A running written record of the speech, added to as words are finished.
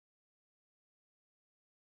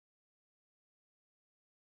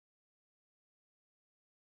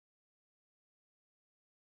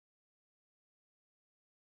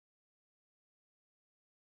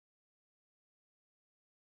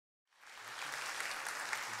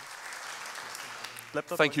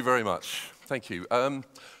laptop? Thank you very much. Thank you.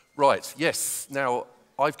 Right, yes. Now,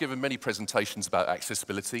 I've given many presentations about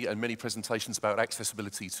accessibility and many presentations about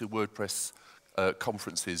accessibility to WordPress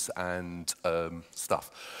conferences and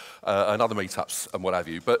stuff, and other meetups and what have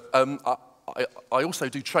you. But I also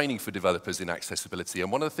do training for developers in accessibility,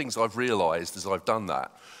 and one of the things I've realized as I've done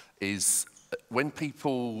that is when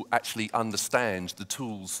people actually understand the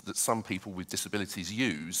tools that some people with disabilities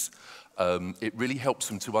use, it really helps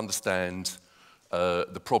them to understand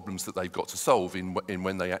the problems that they've got to solve in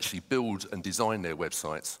when they actually build and design their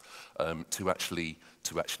websites to actually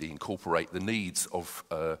incorporate the needs of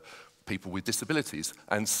people with disabilities.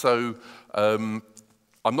 And so I'm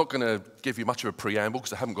not going to give you much of a preamble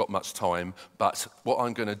because I haven't got much time, but what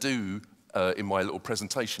I'm going to do in my little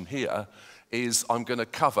presentation here is I'm going to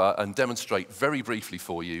cover and demonstrate very briefly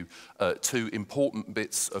for you two important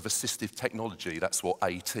bits of assistive technology. That's what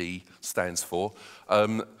AT stands for.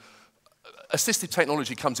 Assistive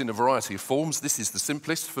technology comes in a variety of forms. This is the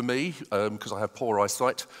simplest for me because I have poor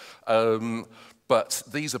eyesight. But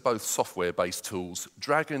these are both software-based tools.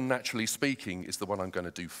 Dragon, naturally speaking, is the one I'm going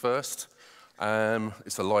to do first.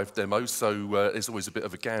 It's a live demo, so there's always a bit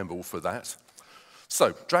of a gamble for that.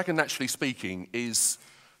 So, Dragon, naturally speaking, is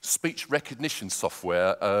speech recognition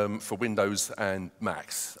software for Windows and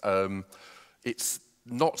Macs. It's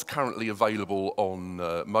not currently available on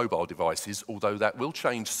mobile devices, although that will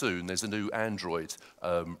change soon. There's a new Android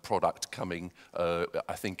product coming.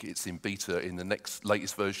 I think it's in beta in the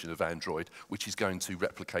latest version of Android, which is going to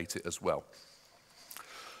replicate it as well.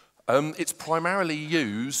 It's primarily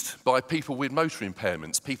used by people with motor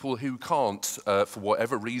impairments, people who can't, for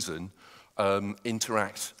whatever reason,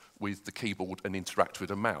 interact with the keyboard and interact with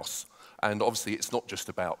a mouse. And obviously, it's not just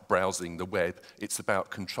about browsing the web, it's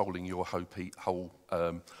about controlling your whole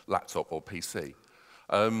laptop or PC.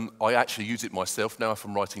 I actually use it myself now if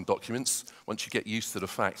I'm writing documents. Once you get used to the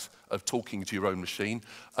fact of talking to your own machine,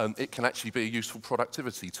 it can actually be a useful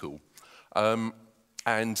productivity tool.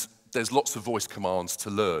 And there's lots of voice commands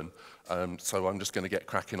to learn, so I'm just going to get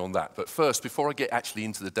cracking on that. But first, before I get actually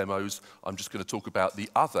into the demos, I'm just going to talk about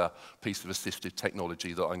the other piece of assistive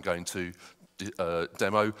technology that I'm going to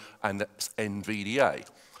demo, and that's NVDA.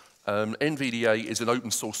 NVDA is an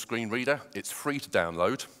open source screen reader. It's free to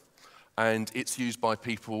download, and it's used by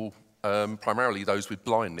people, primarily those with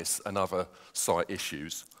blindness and other sight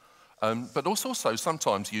issues. But also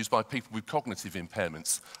sometimes used by people with cognitive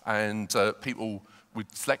impairments and people with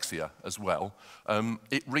dyslexia as well.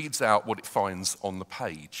 It reads out what it finds on the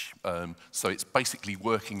page. So it's basically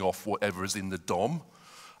working off whatever is in the DOM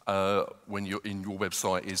when your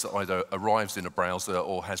website is either arrives in a browser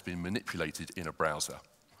or has been manipulated in a browser.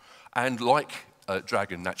 And like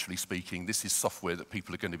Dragon, naturally speaking, this is software that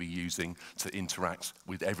people are going to be using to interact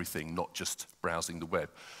with everything, not just browsing the web.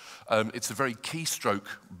 It's a very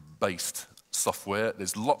keystroke-based software.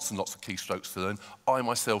 There's lots and lots of keystrokes to learn. I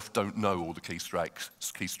myself don't know all the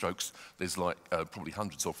keystrokes. There's like probably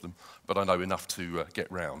hundreds of them, but I know enough to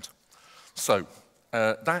get round. So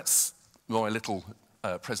that's my little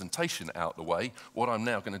presentation out the way. What I'm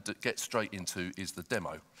now going to get straight into is the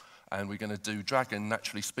demo. And we're going to do Dragon,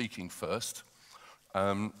 naturally speaking, first.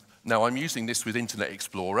 Now, I'm using this with Internet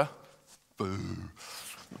Explorer. Boo.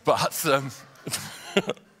 But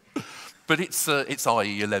but it's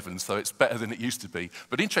IE 11, so it's better than it used to be.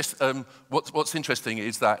 But what's interesting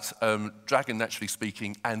is that Dragon, naturally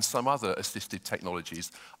speaking, and some other assistive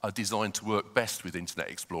technologies are designed to work best with Internet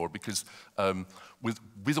Explorer because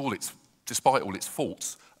despite all its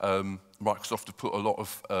faults, Microsoft have put a lot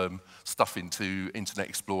of stuff into Internet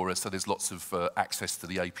Explorer, so there's lots of access to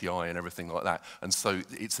the API and everything like that. And so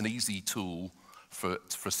it's an easy tool for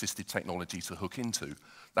assistive technology to hook into.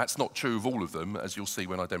 That's not true of all of them, as you'll see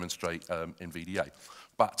when I demonstrate NVDA.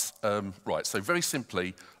 But, right, so very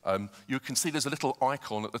simply, you can see there's a little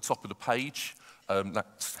icon at the top of the page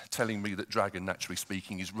that's telling me that Dragon, naturally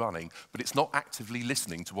speaking, is running, but it's not actively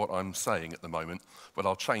listening to what I'm saying at the moment, but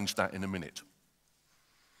I'll change that in a minute.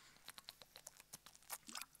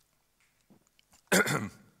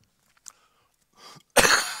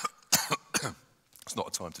 It's not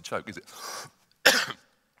a time to choke, is it?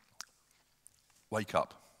 Wake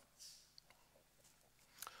up.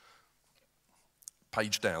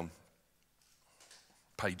 Page down.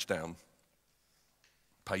 Page down.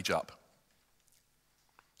 Page up.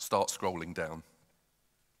 Start scrolling down.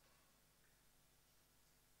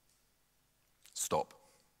 Stop.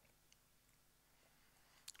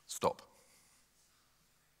 Stop.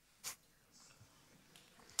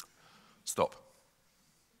 Stop.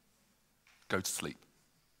 Go to sleep.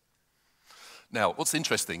 Now, what's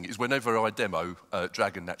interesting is whenever I demo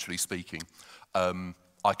Dragon, naturally speaking,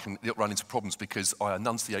 I can run into problems because I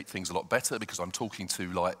enunciate things a lot better because I'm talking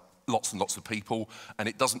to like lots and lots of people, and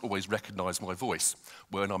it doesn't always recognize my voice.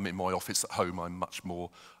 When I'm in my office at home, I'm much more,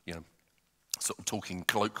 you know, sort of talking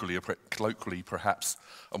colloquially perhaps,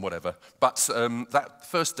 and whatever. But that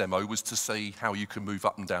first demo was to see how you can move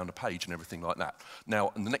up and down a page and everything like that.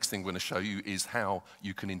 Now, and the next thing I'm going to show you is how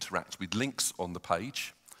you can interact with links on the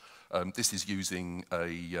page. This is using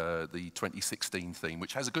the 2016 theme,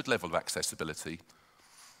 which has a good level of accessibility.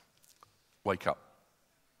 Wake up.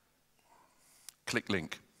 Click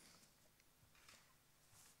link.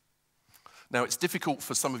 Now, it's difficult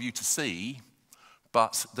for some of you to see,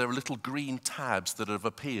 but there are little green tabs that have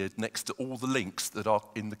appeared next to all the links that are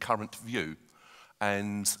in the current view.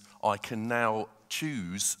 And I can now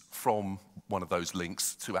choose from one of those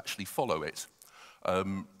links to actually follow it.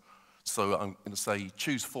 So I'm going to say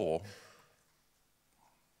choose 4.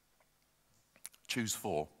 Choose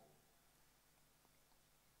 4.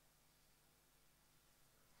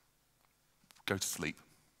 Go to sleep.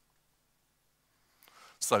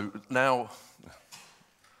 So now,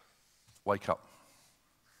 wake up.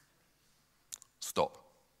 Stop.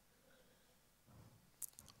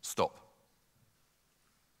 Stop.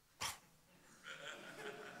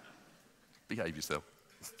 Behave yourself.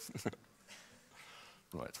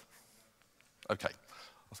 Right. Okay.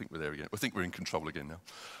 I think we're there again. I think we're in control again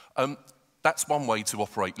now. That's one way to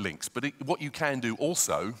operate links. But what you can do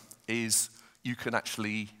also is you can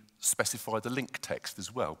actually specify the link text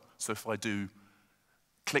as well. So if I do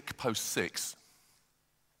click post 6,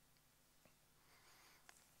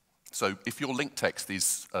 so if your link text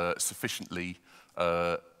is sufficiently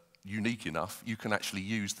unique enough, you can actually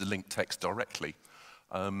use the link text directly.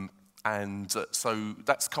 So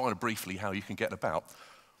that's kind of briefly how you can get about.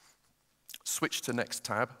 Switch to next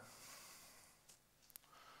tab.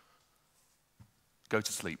 Go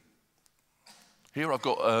to sleep. Here I've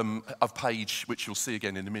got a page, which you'll see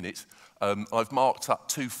again in a minute. I've marked up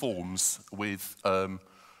 2 forms with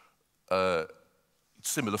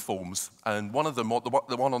similar forms, and one of them,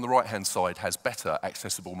 the one on the right-hand side, has better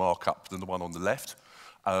accessible markup than the one on the left.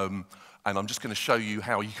 And I'm just going to show you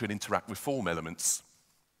how you can interact with form elements.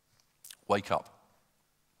 Wake up.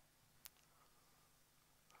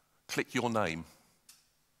 Click your name.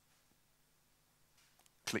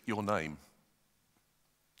 Click your name.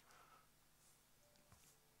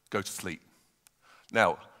 Go to sleep.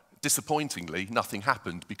 Now, disappointingly, nothing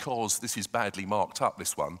happened because this is badly marked up,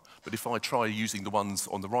 this one. But if I try using the ones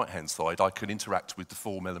on the right-hand side, I can interact with the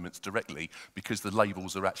form elements directly because the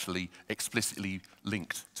labels are actually explicitly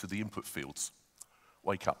linked to the input fields.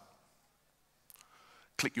 Wake up.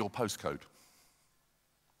 Click your postcode.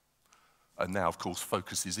 And now, of course,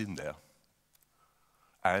 focus is in there.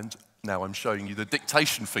 And now I'm showing you the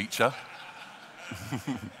dictation feature.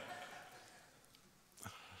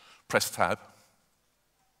 Press tab.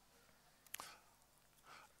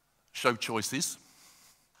 Show choices.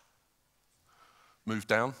 Move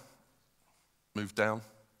down. Move down.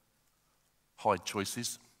 Hide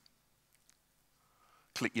choices.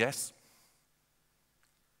 Click yes.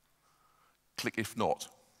 Click if not.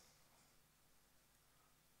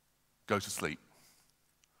 Go to sleep.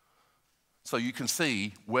 So you can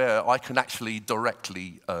see where I can actually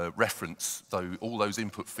directly reference all those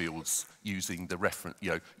input fields using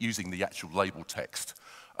the using the actual label text.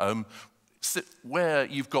 Where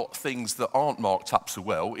you've got things that aren't marked up so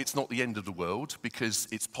well, it's not the end of the world because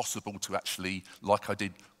it's possible to actually, like I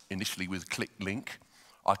did initially with click link,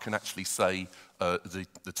 I can actually say the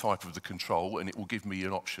type of the control and it will give me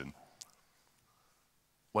an option.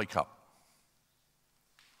 Wake up.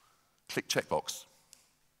 Click checkbox.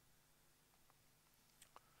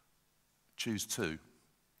 Choose 2.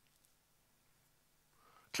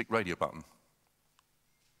 Click radio button.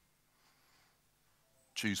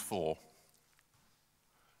 Choose 4.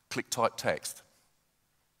 Click type text.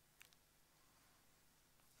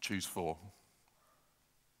 Choose 4.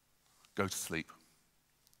 Go to sleep.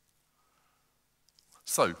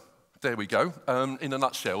 So, there we go. In a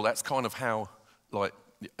nutshell, that's kind of how, like,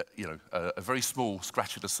 a very small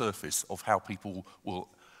scratch at the surface of how people will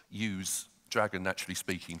use Dragon Naturally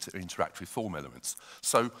Speaking to interact with form elements.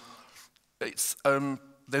 So it's,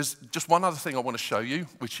 there's just one other thing I want to show you,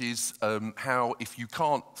 which is how if you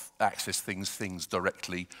can't access things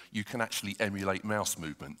directly, you can actually emulate mouse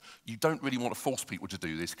movement. You don't really want to force people to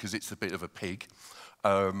do this because it's a bit of a pig.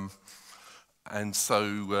 And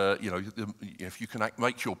so, if you can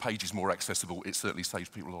make your pages more accessible, it certainly saves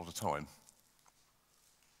people a lot of time.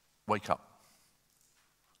 Wake up.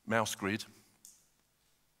 Mouse grid.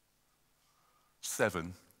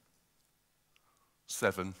 7,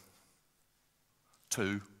 7,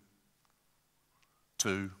 2,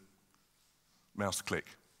 2, mouse click.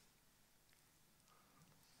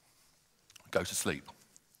 Go to sleep.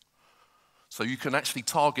 So you can actually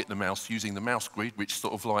target the mouse using the mouse grid, which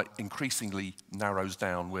sort of like increasingly narrows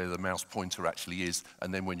down where the mouse pointer actually is,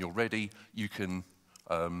 and then when you're ready, you can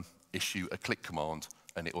issue a click command,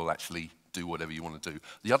 and it will actually do whatever you want to do.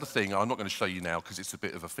 The other thing, I'm not going to show you now because it's a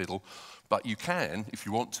bit of a fiddle, but you can, if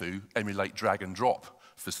you want to, emulate drag and drop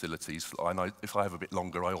facilities. And if I have a bit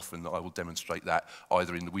longer, I will demonstrate that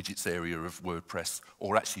either in the widgets area of WordPress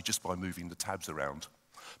or actually just by moving the tabs around.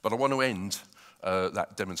 But I want to end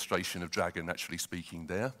that demonstration of Dragon naturally speaking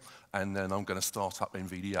there, and then I'm going to start up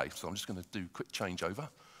NVDA. So I'm just going to do a quick changeover.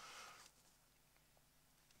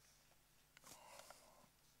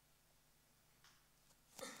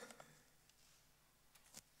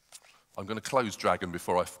 I'm going to close Dragon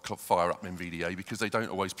before I fire up NVDA because they don't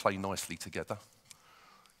always play nicely together.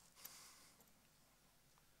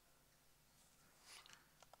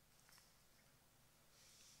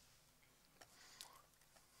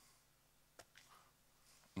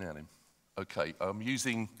 Now then, okay, I'm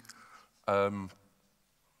using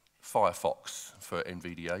Firefox for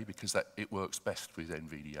NVDA because it works best with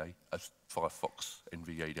NVDA, as Firefox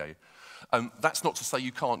NVDA. That's not to say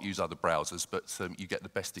you can't use other browsers, but you get the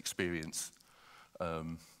best experience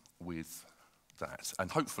with that. And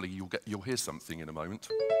hopefully you'll hear something in a moment.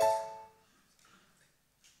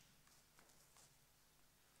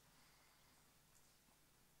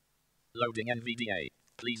 Loading NVDA.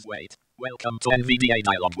 Please wait. Welcome to NVDA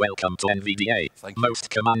dialog. Welcome to NVDA.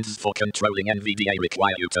 Most commands for controlling NVDA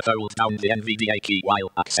require you to hold down the NVDA key,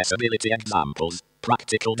 while accessibility examples,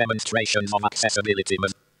 practical demonstrations of accessibility.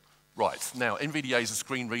 Right, now NVDA is a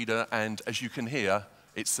screen reader, and as you can hear,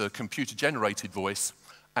 it's a computer-generated voice,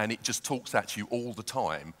 and it just talks at you all the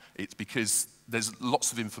time. It's because there's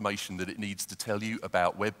lots of information that it needs to tell you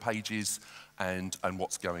about web pages and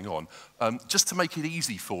what's going on. Just to make it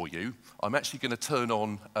easy for you, I'm actually going to turn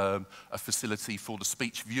on a facility for the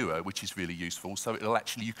speech viewer, which is really useful. So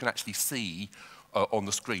you can actually see on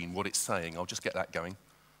the screen what it's saying. I'll just get that going.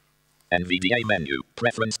 NVDA menu,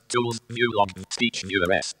 preference, tools, view log, speech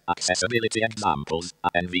viewer S, accessibility examples,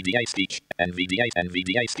 NVDA speech,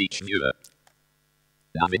 NVDA speech viewer.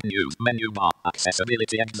 Navig news, menu bar,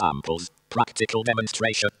 accessibility examples, practical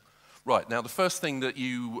demonstration. Right, now the first thing that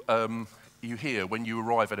you hear when you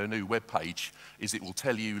arrive at a new web page is it will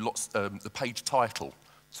tell you the page title.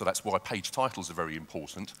 So that's why page titles are very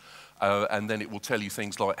important. And then it will tell you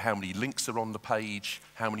things like how many links are on the page,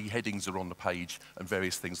 how many headings are on the page, and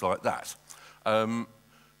various things like that.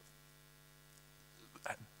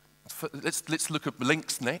 Let's look at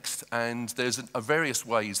links next, and there's various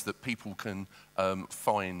ways that people can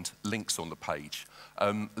find links on the page.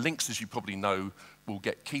 Links, as you probably know, will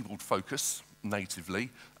get keyboard focus natively.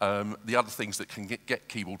 The other things that can get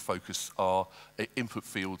keyboard focus are input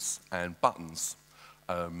fields and buttons.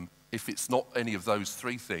 If it's not any of those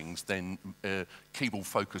three things, then keyboard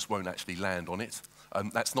focus won't actually land on it.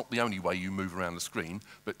 That's not the only way you move around the screen,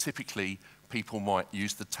 but typically people might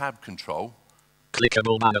use the tab control.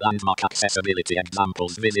 Clickable banner landmark accessibility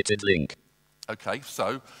examples visited link. Okay,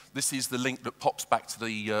 so this is the link that pops back to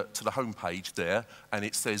the home page there, and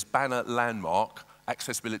it says banner landmark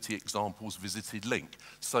accessibility examples visited link.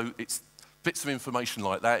 So it's bits of information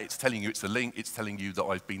like that. It's telling you it's a link. It's telling you that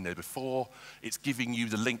I've been there before. It's giving you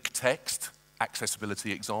the link text,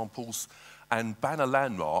 accessibility examples, and banner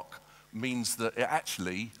landmark means that it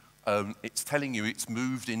actually it's telling you it's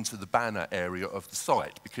moved into the banner area of the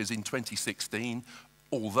site, because in 2016,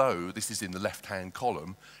 although this is in the left-hand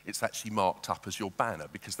column, it's actually marked up as your banner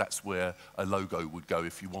because that's where a logo would go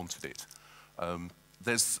if you wanted it.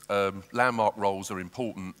 Landmark roles are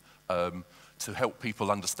important to help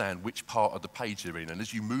people understand which part of the page they're in. And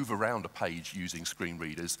as you move around a page using screen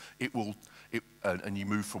readers, and you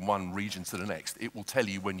move from one region to the next, it will tell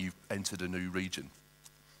you when you've entered a new region.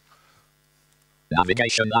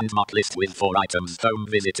 Navigation landmark list with 4 items. Home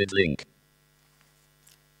visited link.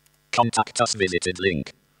 Contact us visited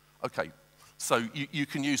link. Okay, so you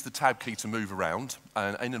can use the tab key to move around,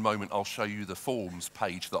 and in a moment I'll show you the forms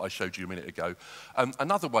page that I showed you a minute ago.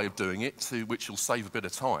 Another way of doing it, which will save a bit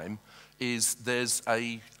of time, is there's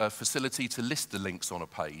a facility to list the links on a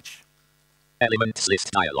page. Elements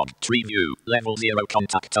list dialog, tree view, level 0,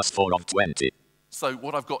 contact us 4 of 20. So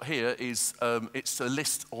what I've got here is it's a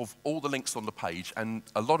list of all the links on the page, and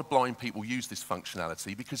a lot of blind people use this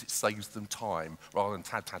functionality because it saves them time rather than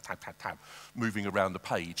tab, tab, tab, tab, tab, moving around the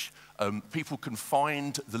page. People can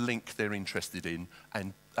find the link they're interested in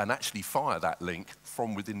and actually fire that link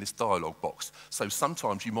from within this dialog box. So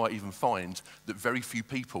sometimes you might even find that very few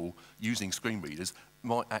people using screen readers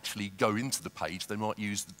might actually go into the page. They might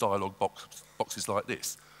use the dialog boxes like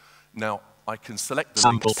this. Now, I can select the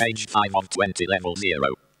Sample links page 5 of 20, level 0.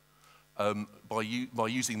 by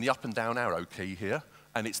using the up and down arrow key here,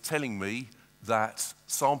 and it's telling me that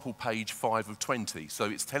sample page 5 of 20. So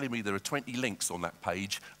it's telling me there are 20 links on that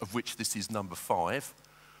page, of which this is number 5.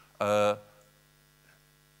 Log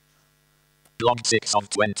 6 of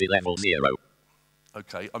 20, level 0.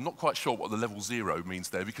 Okay, I'm not quite sure what the level 0 means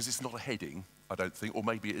there, because it's not a heading, I don't think, or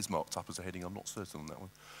maybe it is marked up as a heading, I'm not certain on that one.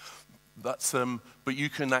 That's, but you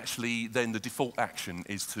can actually, then the default action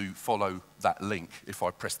is to follow that link if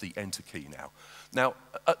I press the Enter key now. Now,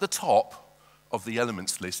 at the top of the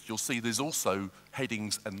elements list, you'll see there's also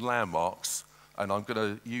headings and landmarks, and I'm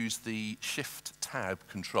going to use the Shift Tab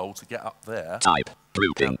control to get up there. Type,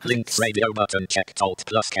 grouping, link, radio button, checked, Alt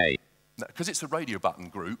plus K. Because it's a radio button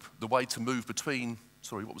group, the way to move between,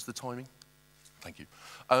 sorry, what was the timing? Thank you.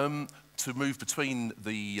 To move between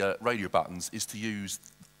the radio buttons is to use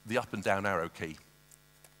the up and down arrow key.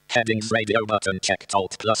 Headings, radio button, checked,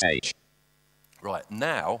 Alt plus H. Right,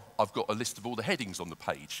 now I've got a list of all the headings on the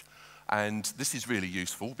page. And this is really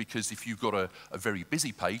useful because if you've got a very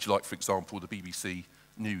busy page, like for example the BBC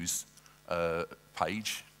News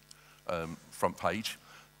page, front page,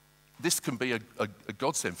 this can be a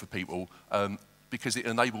godsend for people because it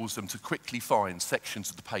enables them to quickly find sections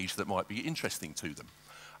of the page that might be interesting to them.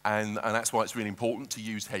 And that's why it's really important to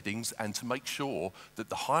use headings and to make sure that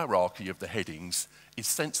the hierarchy of the headings is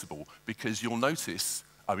sensible, because you'll notice,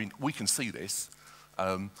 I mean, we can see this,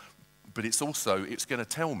 but it's going to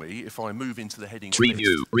tell me if I move into the heading Tree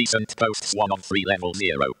view, recent posts 1 of 3, level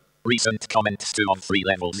 0. Recent comments 2 of 3,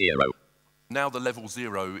 level 0. Now the level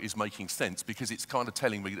 0 is making sense because it's kind of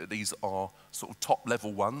telling me that these are sort of top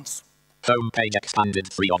level ones. Home page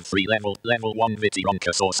expanded 3 of 3, level 1,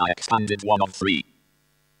 Vitironka source I expanded 1 of 3.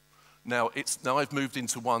 Now I've moved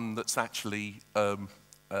into one that's actually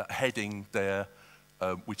heading there,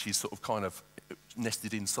 which is sort of kind of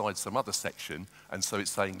nested inside some other section, and so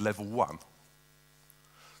it's saying level 1.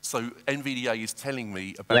 So NVDA is telling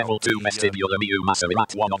me about level 2 vestibular view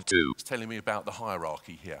Maserat 1 of 2. It's telling me about the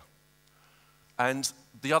hierarchy here. And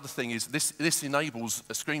the other thing is this enables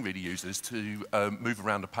screen reader users to move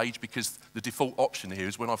around the page, because the default option here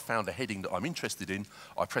is when I've found a heading that I'm interested in,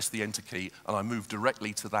 I press the Enter key and I move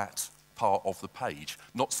directly to that part of the page,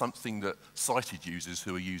 not something that sighted users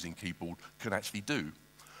who are using keyboard can actually do.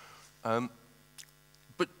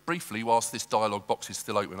 But briefly, whilst this dialog box is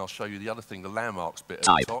still open, I'll show you the other thing, the landmarks bit at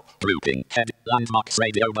the top. Grouping, head, landmarks,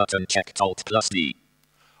 radio button, checked, Alt plus D.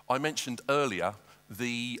 I mentioned earlier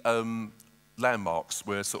the landmarks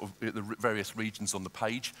were sort of the various regions on the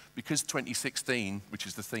page. Because 2016, which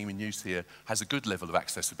is the theme in use here, has a good level of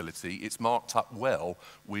accessibility, it's marked up well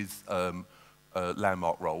with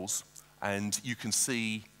landmark roles, and you can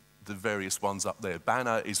see the various ones up there.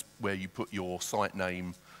 Banner is where you put your site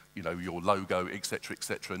name, you know, your logo, etc.,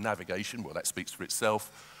 etc. Navigation, well, that speaks for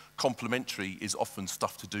itself. Complementary is often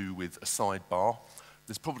stuff to do with a sidebar.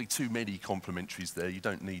 There's probably too many complementaries there. You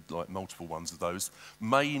don't need like multiple ones of those.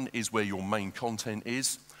 Main is where your main content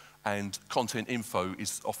is, and content info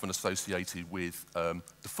is often associated with the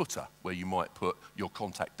footer, where you might put your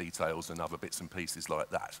contact details and other bits and pieces like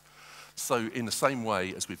that. So in the same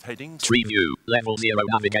way as with headings, Tree view, level 0,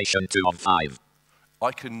 navigation 2 of 5.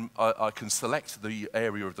 I can select the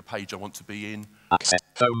area of the page I want to be in. Access,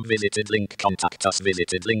 home visited link, contact us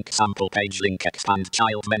visited link, sample page link, expand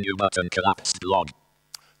child menu button, collapsed blog.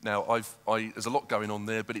 Now, there's a lot going on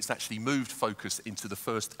there, but it's actually moved focus into the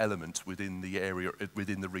first element within the area,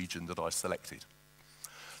 within the region that I selected.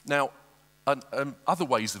 Now, other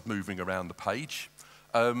ways of moving around the page,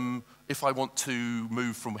 if I want to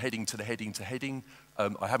move from heading to heading to heading,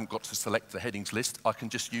 I haven't got to select the headings list. I can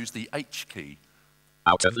just use the H key.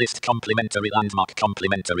 Out of list, complementary landmark,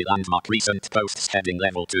 recent posts, heading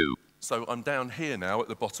level 2. So I'm down here now at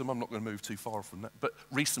the bottom. I'm not going to move too far from that. But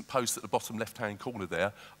recent posts at the bottom left-hand corner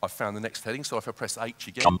there, I've found the next heading. So if I press H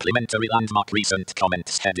again. Complementary landmark, recent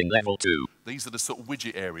comments, heading level 2. These are the sort of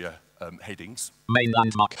widget area headings. Main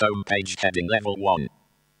landmark, home page, heading level 1.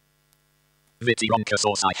 Vitironka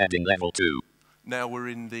source I, heading level 2. Now we're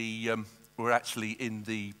in the, we're actually in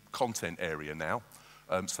the content area now.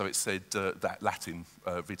 So it said that Latin,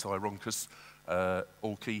 Vitironkas,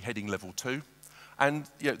 all key, heading level 2. And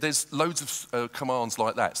you know, there's loads of commands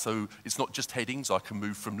like that. So it's not just headings. I can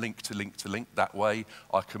move from link to link to link that way.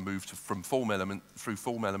 I can move from form element through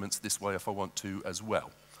form elements this way if I want to as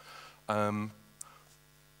well. Right,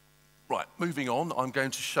 moving on, I'm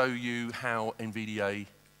going to show you how NVDA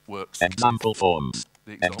works. Example forms.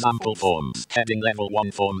 the Example forms. Heading level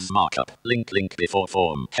 1 forms markup. Link before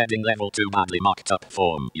form. Heading level 2 badly marked up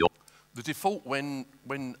form. The default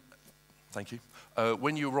thank you,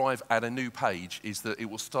 when you arrive at a new page is that it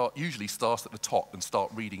will usually start at the top and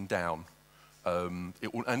start reading down. And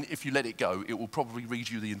if you let it go, it will probably read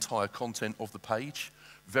you the entire content of the page.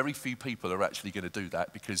 Very few people are actually going to do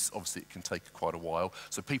that because obviously it can take quite a while.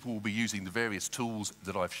 So people will be using the various tools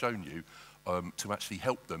that I've shown you to actually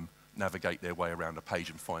help them navigate their way around a page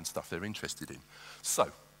and find stuff they're interested in. So,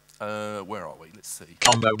 where are we? Let's see.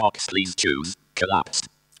 Combo box, please choose. Collapsed.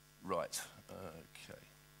 Right, okay.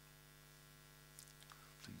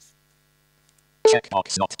 Please.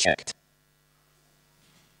 Checkbox not checked.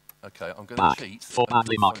 Okay, I'm going to cheat. For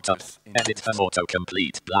badly marked up. Edit and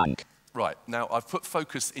autocomplete. Blank. Right, now I've put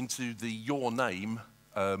focus into the your name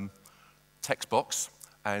text box,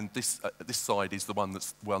 and this side is the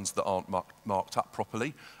ones that aren't marked up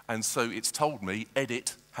properly, and so it's told me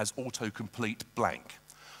edit has autocomplete blank.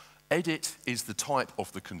 Edit is the type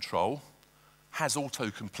of the control, has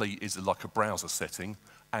autocomplete is like a browser setting,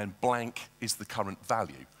 and blank is the current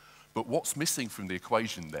value. But what's missing from the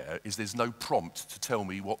equation there's no prompt to tell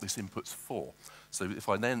me what this input's for. So if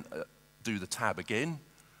I then do the tab again,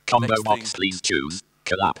 combo box, please choose.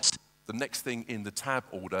 Collapsed. The next thing in the tab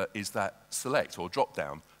order is that select or drop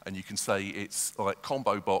down, and you can say it's like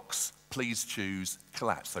combo box, please choose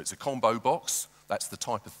collapse. So it's a combo box, that's the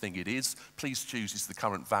type of thing it is. Please choose is the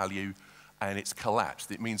current value, and it's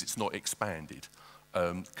collapsed. It means it's not expanded.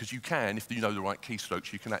 Because you can, if you know the right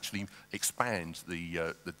keystrokes, you can actually expand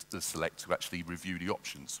the select to actually review the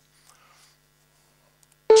options.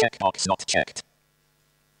 Checkbox not checked.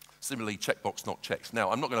 Similarly, checkbox not checked.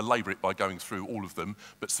 Now, I'm not going to labour it by going through all of them,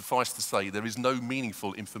 but suffice to say there is no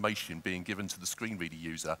meaningful information being given to the screen reader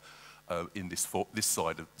user in this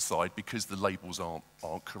side because the labels aren't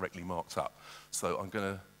correctly marked up. So I'm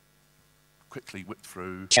going to quickly whip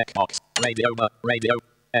through. Checkbox, radio,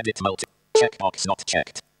 edit multi. Checkbox not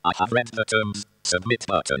checked. I have read the terms. Submit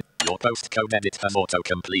button. Your postcode edit has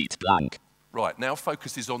autocomplete blank. Right, now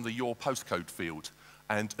focus is on the your postcode field.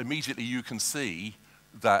 And immediately you can see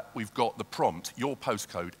that we've got the prompt, your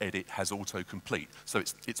postcode edit has autocomplete. So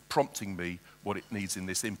it's prompting me what it needs in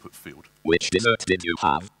this input field. Which dessert did you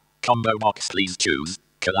have? Combo box, please choose.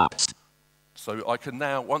 Collapsed. So I can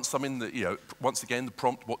now, once I'm in the, once again, the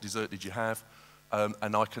prompt, what dessert did you have?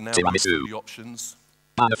 And I can now read through the options.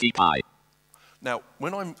 Banoffee pie. Now,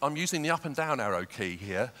 when I'm using the up and down arrow key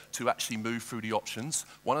here to actually move through the options,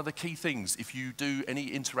 one of the key things, if you do any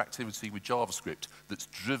interactivity with JavaScript that's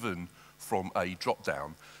driven from a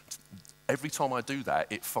drop-down, every time I do that,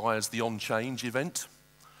 it fires the on-change event.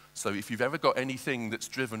 So if you've ever got anything that's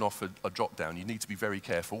driven off a drop-down, you need to be very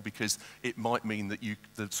careful because it might mean that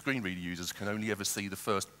the screen reader users can only ever see the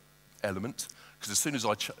first element. Because as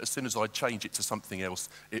soon as I change it to something else,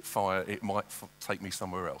 it might take me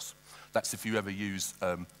somewhere else. That's if you ever use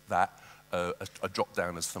a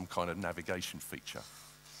drop-down as some kind of navigation feature.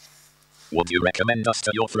 Would you recommend us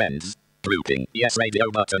to your friends? Grouping, yes,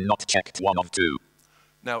 radio button not checked, 1 of 2.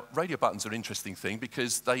 Now, radio buttons are an interesting thing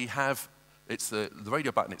because they have, the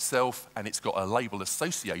radio button itself and it's got a label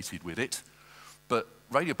associated with it, but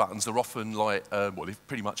radio buttons are often like,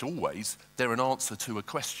 pretty much always, they're an answer to a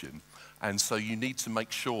question. And so you need to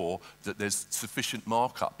make sure that there's sufficient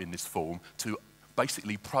markup in this form to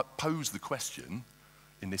basically pose the question,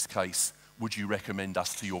 in this case, would you recommend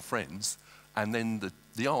us to your friends? And then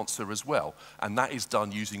the answer as well. And that is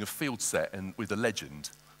done using a field set and with a legend.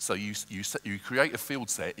 So you create a field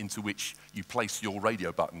set into which you place your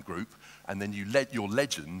radio button group, and then your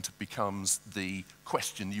legend becomes the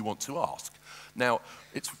question you want to ask. Now,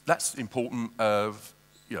 that's important,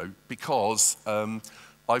 because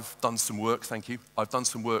I've done some work, thank you. I've done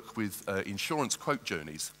some work with insurance quote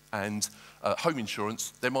journeys. And home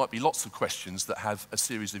insurance, there might be lots of questions that have a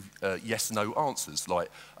series of yes-no answers, like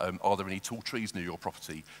are there any tall trees near your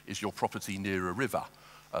property? Is your property near a river?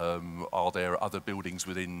 Are there other buildings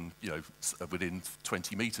within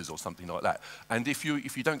 20 meters or something like that? And if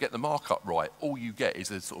you don't get the markup right, all you get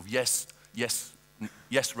is a sort of yes,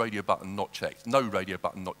 radio button not checked, no radio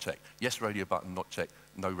button not checked, yes radio button not checked,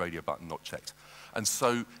 no radio button not checked. And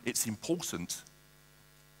so it's important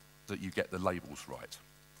that you get the labels right.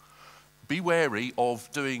 Be wary of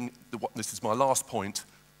doing, this is my last point,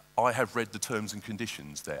 I have read the terms and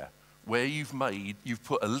conditions there, where you've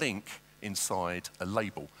put a link inside a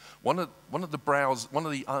label. One of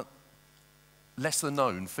the lesser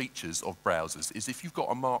known features of browsers is if you've got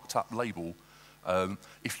a marked up label,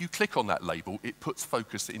 if you click on that label, it puts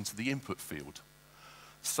focus into the input field.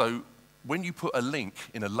 So when you put a link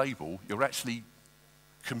in a label, you're actually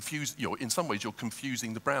in some ways you're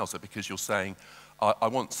confusing the browser because you're saying, I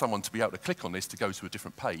want someone to be able to click on this to go to a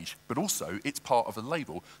different page, but also it's part of a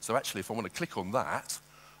label. So actually, if I want to click on that,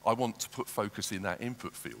 I want to put focus in that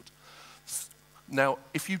input field. Now,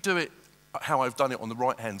 if you do it how I've done it on the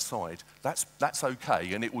right-hand side, that's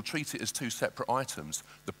okay, and it will treat it as two separate items.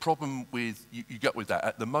 The problem you get with that,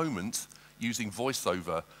 at the moment, using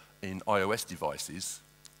VoiceOver in iOS devices,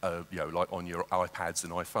 like on your iPads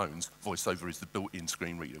and iPhones, VoiceOver is the built-in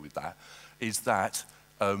screen reader with that, is that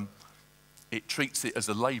it treats it as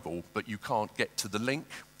a label, but you can't get to the link.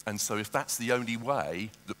 And so if that's the only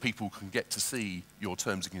way that people can get to see your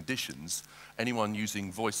terms and conditions, anyone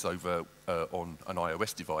using VoiceOver on an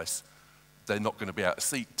iOS device, they're not going to be able to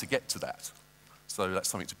see to get to that. So that's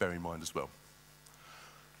something to bear in mind as well.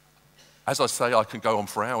 As I say, I can go on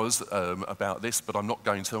for hours about this, but I'm not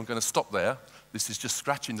going to. I'm going to stop there. This is just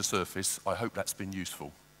scratching the surface. I hope that's been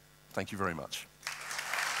useful. Thank you very much.